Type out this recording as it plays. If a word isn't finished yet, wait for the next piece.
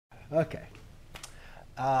OK.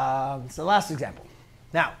 So last example.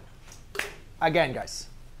 Now, again, guys,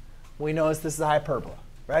 we notice this is a hyperbola,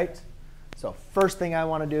 right? So first thing I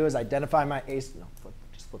want to do is identify my a. No,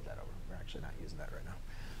 just flip that over. We're actually not using that right now.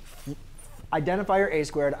 Identify your a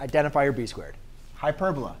squared. Identify your b squared.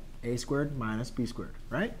 Hyperbola, a squared minus b squared,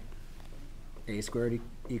 right? A squared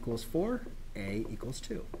equals 4. A equals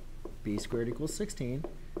 2. B squared equals 16.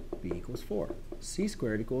 B equals 4. C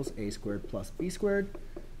squared equals a squared plus b squared.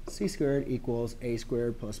 C squared equals a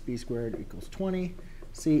squared plus b squared equals 20.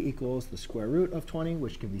 C equals the square root of 20,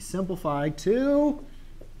 which can be simplified to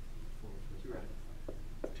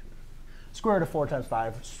square root of 4 times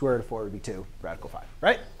 5. Square root of 4 would be 2, radical 5,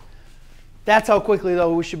 right? That's how quickly,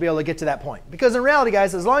 though, we should be able to get to that point. Because in reality,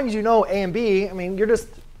 guys, as long as you know a and b, I mean, you're just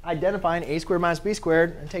identifying a squared minus b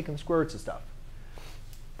squared and taking the square roots of stuff.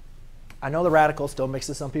 I know the radical still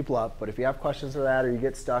mixes some people up, but if you have questions for that or you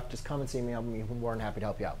get stuck, just come and see me. I'll be more than happy to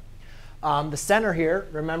help you out. The center here,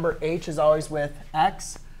 remember, h is always with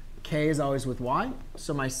x, k is always with y.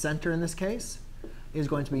 So my center in this case is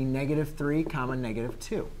going to be -3,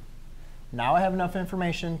 -2. Now I have enough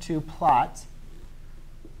information to plot.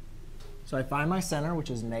 So I find my center,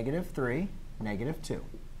 which is -3, -2.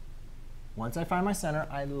 Once I find my center,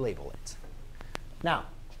 I label it. Now,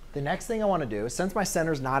 the next thing I want to do, since my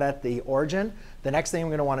center is not at the origin, the next thing I'm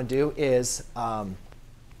going to want to do is I'm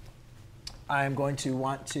going to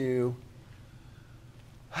want to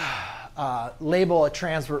label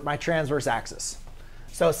my transverse axis.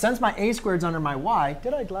 So since my a squared is under my y,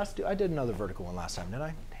 I did another vertical one last time, did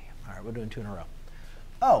I? Damn. All right, we're doing 2 in a row.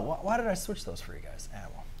 Oh, why did I switch those for you guys?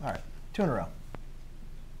 Well, all right, 2 in a row.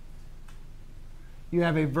 You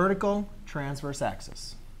have a vertical transverse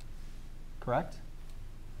axis, correct?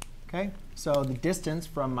 OK, so the distance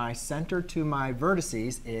from my center to my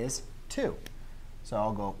vertices is 2. So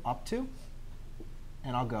I'll go up 2,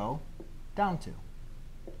 and I'll go down 2.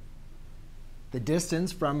 The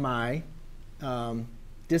distance from my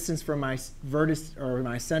vertex or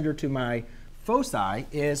my center to my foci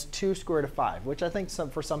is 2 square root of 5, which I think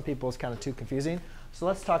for some people is kind of too confusing. So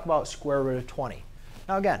let's talk about square root of 20.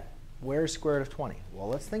 Now again, where's square root of 20? Well,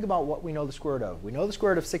 let's think about what we know the square root of. We know the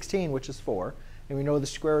square root of 16, which is 4. And we know the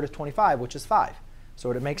square root of 25, which is 5. So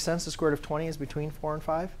would it make sense the square root of 20 is between 4 and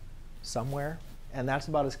 5? Somewhere. And that's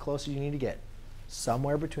about as close as you need to get.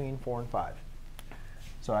 Somewhere between 4 and 5.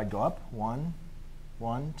 So I'd go up 1,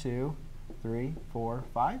 1, 2, 3, 4,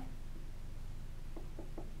 5.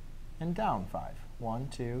 And down 5. 1,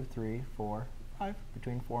 2, 3, 4, 5.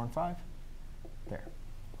 Between 4 and 5. There.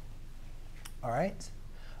 All right.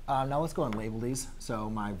 Now let's go and label these. So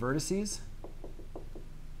my vertices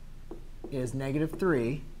is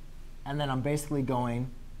 -3. And then I'm basically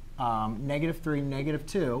going -3,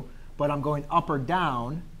 -2. But I'm going up or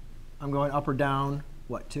down. I'm going up or down,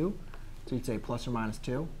 what, 2? So you'd say plus or minus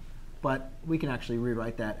 2. But we can actually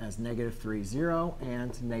rewrite that as -3, 0,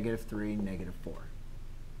 and -3, -4.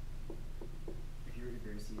 If you were to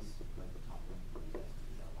vertices, like the top one, is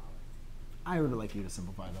that allowed? I would like you to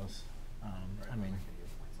simplify those. I mean,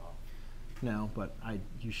 no, but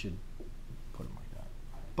you should put them like that.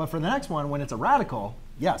 But for the next one, when it's a radical,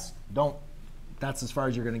 yes, don't. That's as far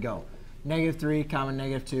as you're going to go. -3,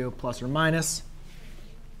 -2, plus or minus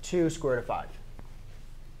 2 square root of 5.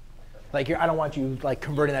 Like I don't want you like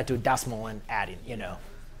converting that to a decimal and adding, you know.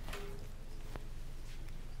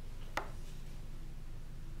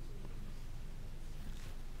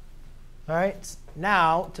 All right,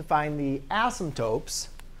 now to find the asymptotes,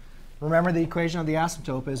 remember the equation of the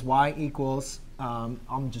asymptote is y equals,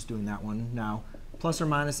 I'm just doing that one now, plus or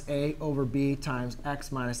minus a over b times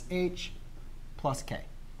x minus h plus k.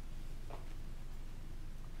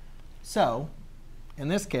 So in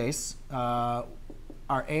this case,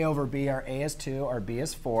 our a over b, our a is 2, our b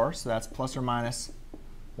is 4, so that's plus or minus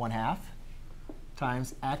 1/2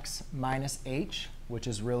 times x minus h, which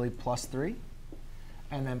is really plus 3,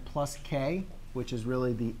 and then plus k, which is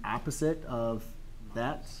really the opposite of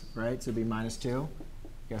that, right? So it'd be minus 2. You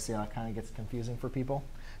guys see how it kind of gets confusing for people?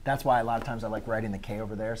 That's why a lot of times I like writing the k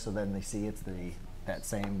over there, so then they see it's that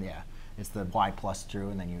same, yeah, it's the y plus 2,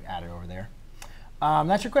 and then you add it over there.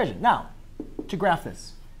 That's your equation. Now, to graph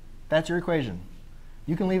this, that's your equation.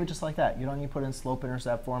 You can leave it just like that. You don't need to put in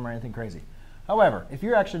slope-intercept form or anything crazy. However, if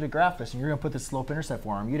you're actually to graph this and you're going to put the slope-intercept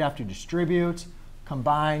form, you'd have to distribute,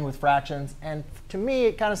 combine with fractions. And to me,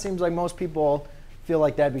 it kind of seems like most people feel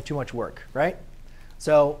like that'd be too much work, right?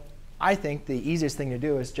 So I think the easiest thing to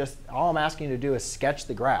do is just, all I'm asking you to do is sketch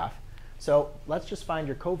the graph. So let's just find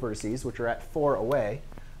your covertices, which are at 4 away,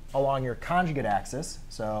 along your conjugate axis.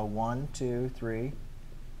 So 1, 2, 3,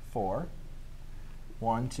 4.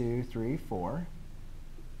 1, 2, 3, 4.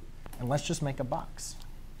 And let's just make a box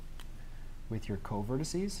with your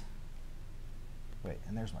covertices. Wait,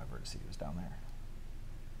 and there's my vertices down there.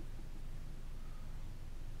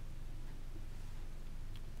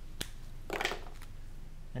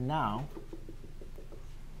 And now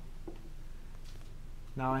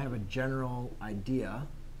I have a general idea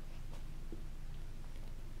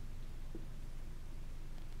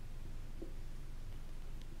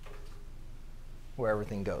where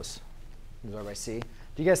everything goes. Does everybody see?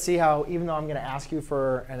 Do you guys see how, even though I'm going to ask you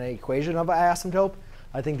for an equation of an asymptote,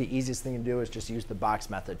 I think the easiest thing to do is just use the box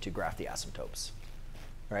method to graph the asymptotes,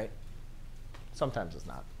 right? Sometimes it's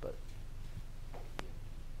not, but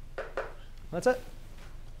that's it.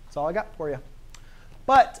 That's all I got for you.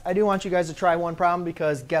 But I do want you guys to try one problem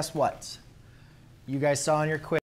because guess what? You guys saw in your quiz